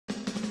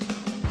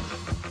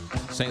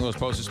St. Louis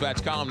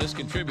Post-Dispatch columnist,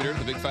 contributor to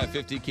the Big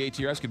 550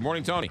 KTRS. Good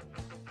morning, Tony.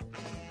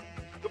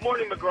 Good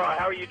morning, McGraw.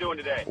 How are you doing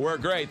today? We're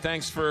great.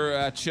 Thanks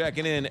for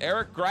checking in.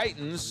 Eric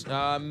Greitens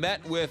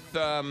met with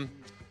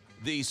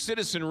the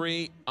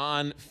citizenry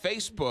on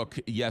Facebook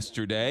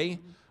yesterday.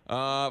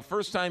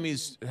 First time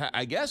he's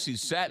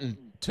sat and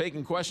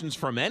taken questions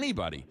from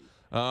anybody.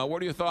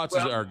 What are your thoughts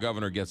as our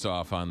governor gets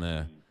off on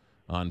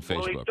Facebook?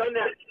 Well,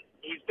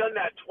 he's done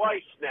that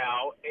twice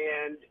now,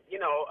 and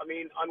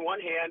on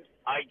one hand,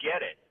 I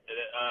get it.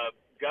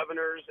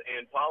 Governors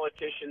and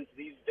politicians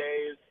these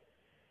days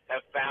have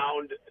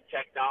found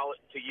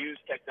to use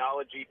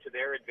technology to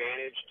their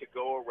advantage to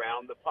go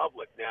around the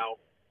public.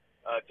 Now,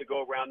 to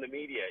go around the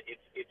media.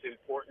 It's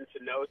important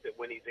to note that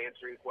when he's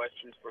answering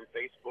questions from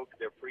Facebook,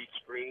 they're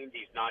pre-screened.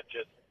 He's not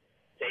just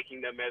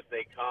taking them as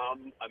they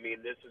come. I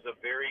mean, this is a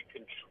very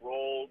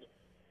controlled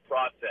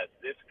process.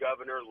 This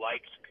governor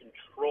likes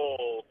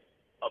control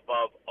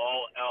above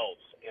all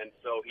else, and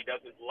so he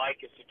doesn't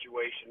like a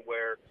situation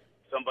where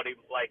somebody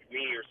like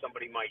me or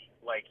somebody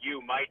like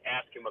you might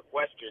ask him a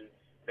question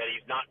that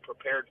he's not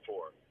prepared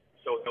for.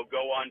 So he'll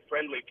go on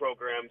friendly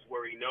programs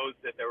where he knows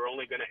that they're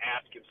only going to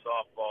ask him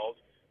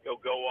softballs. He'll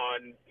go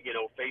on,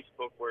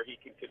 Facebook where he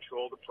can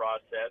control the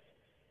process.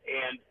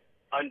 And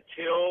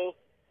until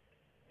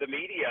the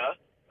media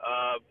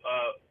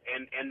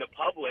and the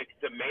public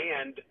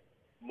demand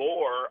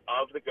more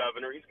of the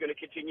governor, he's going to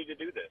continue to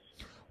do this.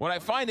 What I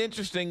find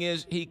interesting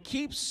is he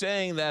keeps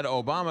saying that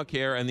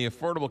Obamacare and the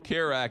Affordable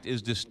Care Act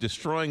is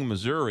destroying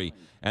Missouri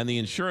and the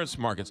insurance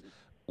markets.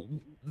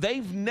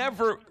 The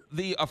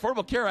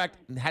Affordable Care Act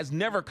has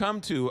never come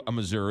to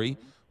Missouri.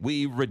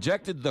 We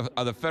rejected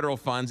the federal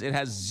funds. It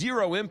has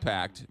zero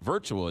impact,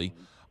 virtually,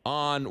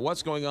 on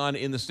what's going on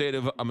in the state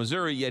of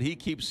Missouri, yet he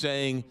keeps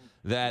saying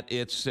that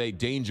it's a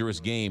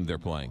dangerous game they're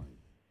playing.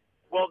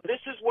 Well,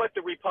 this is what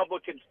the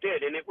Republicans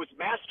did, and it was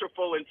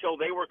masterful until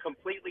they were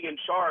completely in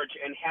charge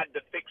and had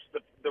to fix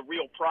the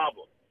real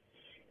problem,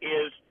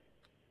 is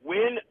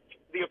when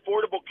the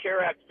Affordable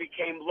Care Act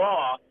became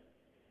law,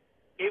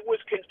 it was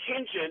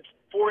contingent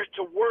for it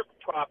to work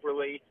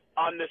properly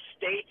on the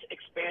states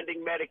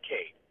expanding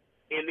Medicaid.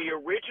 In the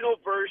original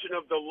version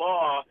of the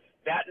law,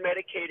 that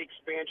Medicaid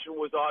expansion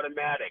was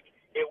automatic.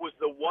 It was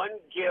the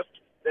one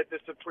gift that the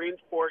Supreme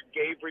Court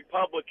gave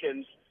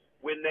Republicans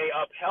when they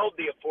upheld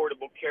the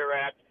Affordable Care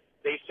Act.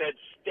 They said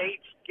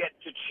states get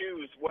to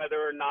choose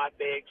whether or not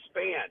they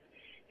expand.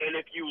 And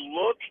if you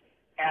look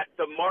at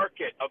the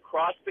market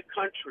across the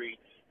country,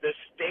 the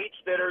states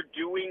that are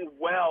doing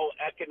well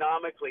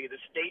economically,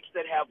 the states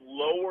that have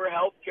lower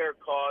health care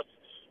costs,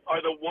 are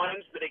the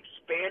ones that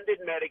expanded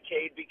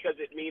Medicaid because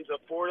it means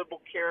Affordable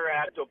Care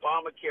Act,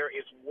 Obamacare,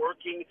 is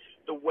working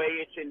the way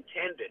it's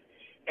intended.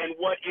 And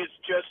what is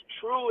just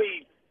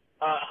truly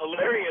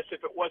hilarious,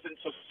 if it wasn't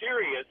so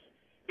serious,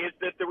 is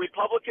that the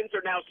Republicans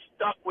are now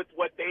stuck with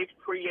what they've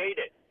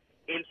created.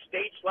 In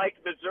states like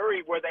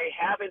Missouri, where they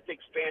haven't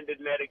expanded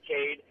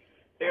Medicaid,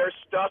 they're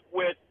stuck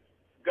with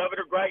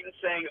Governor Greitens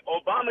saying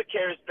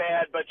Obamacare is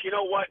bad, but you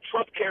know what?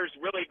 Trump care is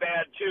really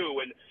bad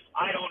too, and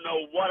I don't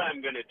know what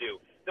I'm going to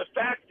do. The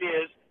fact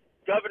is,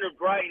 Governor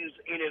Greitens,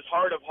 in his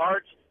heart of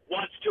hearts,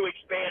 wants to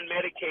expand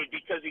Medicaid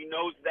because he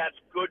knows that's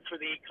good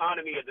for the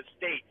economy of the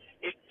state.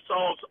 It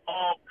solves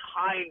all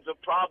kinds of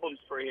problems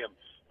for him,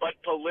 but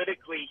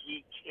politically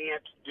he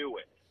can't do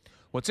it.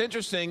 What's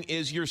interesting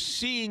is you're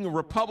seeing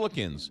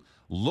Republicans,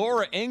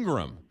 Laura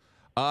Ingraham,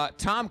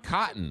 Tom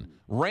Cotton,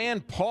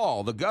 Rand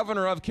Paul, the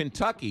governor of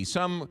Kentucky,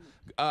 some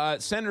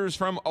senators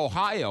from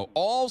Ohio,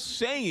 all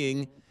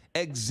saying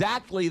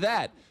exactly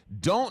that.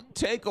 Don't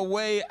take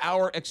away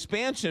our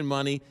expansion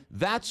money.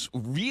 That's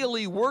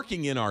really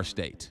working in our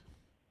state.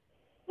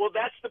 Well,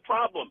 that's the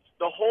problem.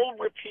 The whole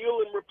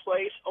repeal and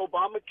replace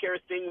Obamacare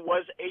thing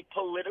was a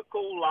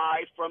political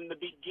lie from the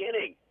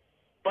beginning.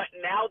 But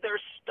now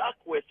they're stuck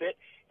with it,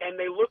 and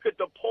they look at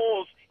the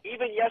polls.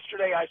 Even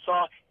yesterday I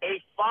saw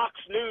a Fox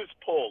News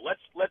poll.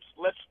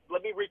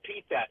 Let me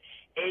repeat that.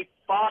 A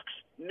Fox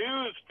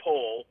News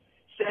poll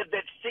said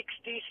that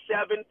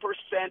 67%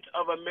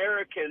 of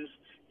Americans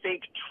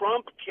think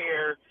Trump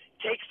care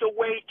takes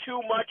away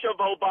too much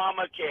of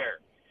Obamacare.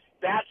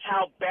 That's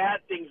how bad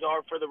things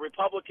are for the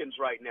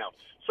Republicans right now.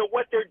 So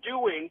what they're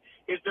doing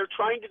is they're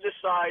trying to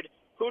decide,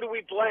 who do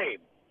we blame?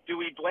 Do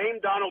we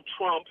blame Donald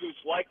Trump, who's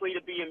likely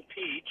to be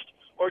impeached,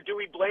 or do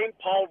we blame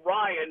Paul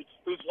Ryan,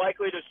 who's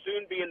likely to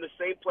soon be in the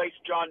same place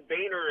John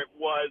Boehner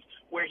was,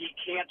 where he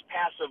can't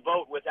pass a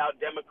vote without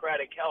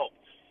Democratic help?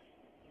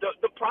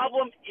 The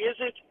problem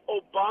isn't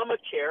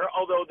Obamacare,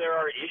 although there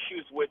are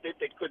issues with it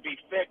that could be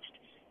fixed,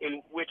 in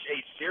which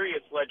a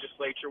serious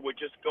legislature would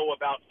just go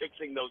about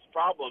fixing those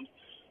problems.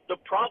 The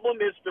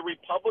problem is the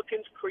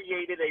Republicans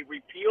created a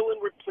repeal and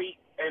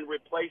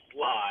replace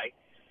lie.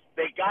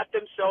 They got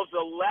themselves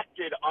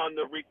elected on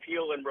the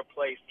repeal and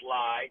replace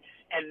lie,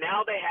 and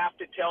now they have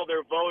to tell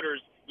their voters,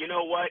 you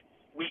know what,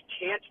 we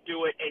can't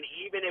do it, and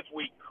even if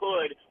we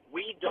could,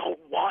 we don't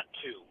want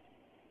to.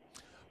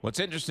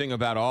 What's interesting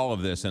about all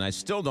of this, and I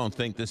still don't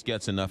think this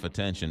gets enough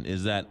attention,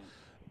 is that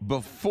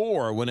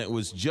before, when it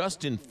was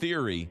just in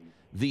theory,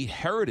 the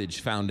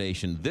Heritage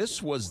Foundation.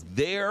 This was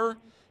their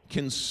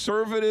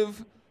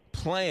conservative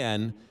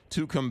plan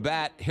to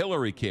combat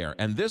Hillary care,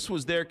 and this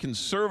was their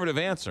conservative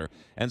answer.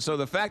 And so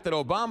the fact that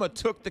Obama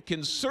took the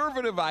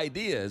conservative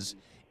ideas,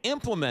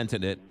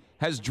 implemented it,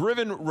 has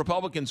driven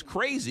Republicans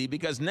crazy,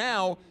 because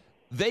now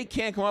they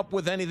can't come up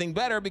with anything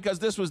better because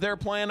this was their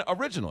plan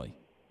originally.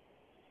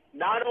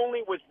 Not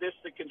only was this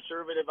the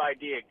conservative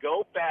idea,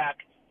 go back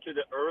to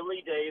the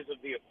early days of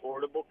the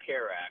Affordable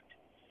Care Act.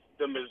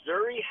 The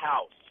Missouri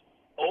House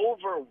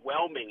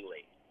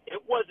overwhelmingly,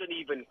 it wasn't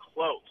even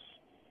close,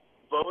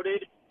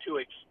 voted to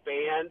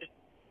expand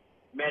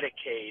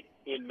Medicaid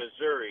in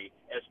Missouri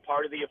as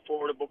part of the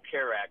Affordable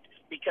Care Act,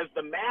 because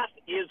the math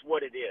is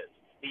what it is.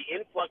 The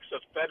influx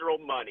of federal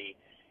money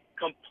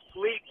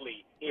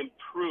completely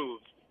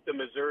improves the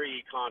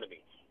Missouri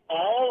economy.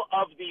 All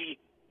of the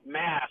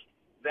math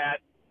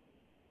that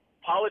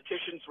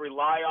politicians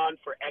rely on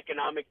for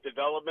economic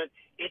development,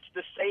 it's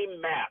the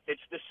same math.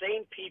 It's the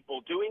same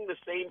people doing the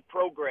same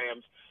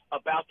programs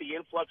about the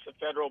influx of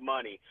federal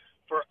money.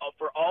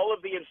 For all of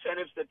the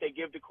incentives that they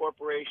give to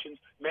corporations,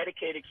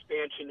 Medicaid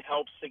expansion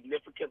helps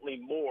significantly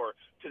more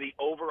to the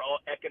overall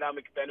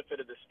economic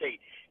benefit of the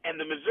state. And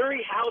the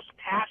Missouri House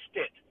passed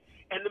it.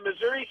 And the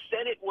Missouri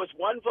Senate was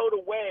one vote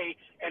away,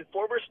 and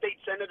former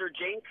State Senator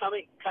Jane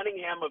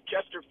Cunningham of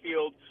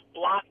Chesterfield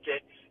blocked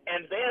it.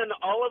 And then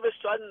all of a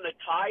sudden the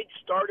tide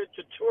started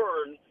to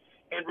turn,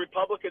 and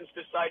Republicans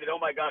decided, oh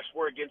my gosh,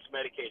 we're against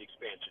Medicaid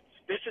expansion.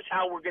 This is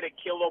how we're going to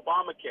kill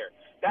Obamacare.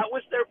 That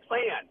was their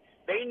plan.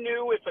 They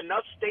knew if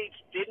enough states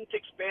didn't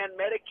expand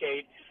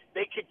Medicaid,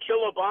 they could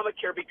kill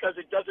Obamacare because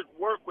it doesn't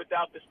work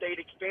without the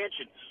state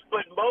expansion.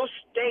 But most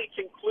states,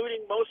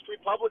 including most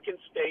Republican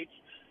states,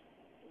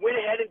 went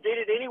ahead and did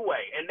it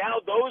anyway. And now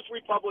those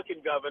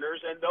Republican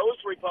governors and those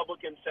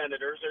Republican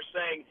senators are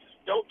saying,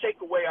 don't take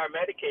away our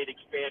Medicaid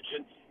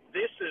expansion.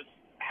 This is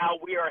how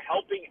we are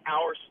helping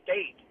our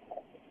state.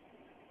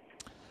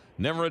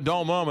 Never a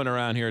dull moment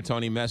around here,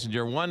 Tony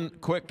Messenger. One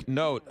quick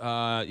note.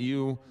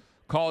 You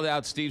called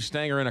out Steve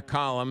Stenger in a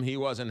column. He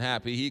wasn't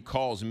happy. He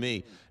calls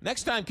me.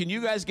 Next time, can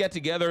you guys get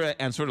together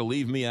and sort of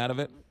leave me out of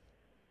it?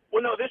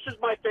 Well, no, this is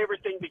my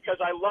favorite thing, because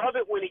I love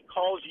it when he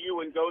calls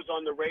you and goes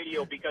on the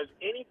radio, because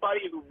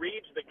anybody who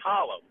reads the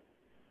column,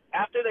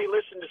 after they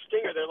listen to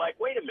Stenger, they're like,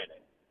 wait a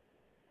minute.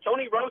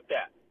 Tony wrote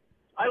that.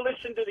 I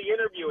listened to the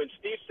interview, and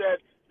Steve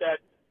said that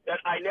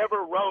I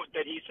never wrote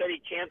that he said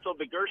he canceled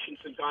the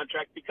Gershenson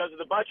contract because of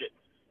the budget.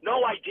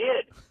 No, I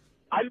did.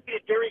 I made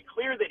it very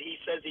clear that he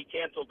says he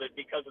canceled it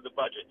because of the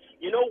budget.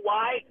 You know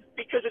why?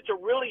 Because it's a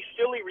really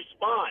silly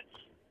response.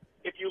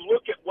 If you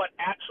look at what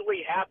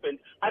actually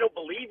happened, I don't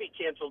believe he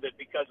canceled it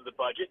because of the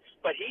budget,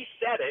 but he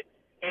said it,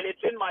 and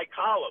it's in my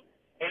column.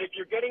 And if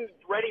you're getting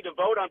ready to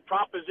vote on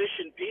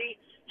Proposition P,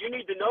 you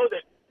need to know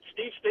that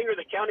Steve Stenger,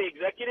 the county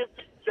executive,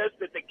 says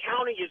that the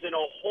county is in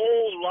a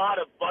whole lot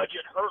of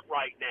budget hurt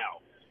right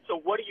now.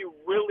 So what are you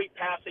really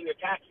passing a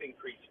tax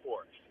increase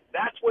for?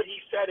 That's what he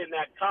said in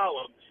that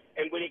column.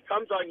 And when he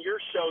comes on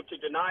your show to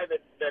deny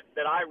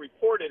that I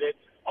reported it,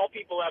 all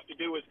people have to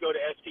do is go to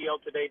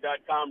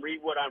stltoday.com, read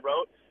what I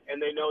wrote,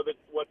 and they know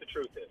what the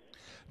truth is.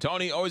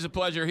 Tony, always a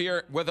pleasure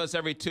here with us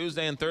every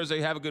Tuesday and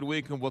Thursday. Have a good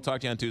week, and we'll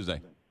talk to you on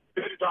Tuesday.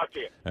 Good to talk to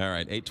you. All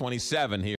right, 8:27 here.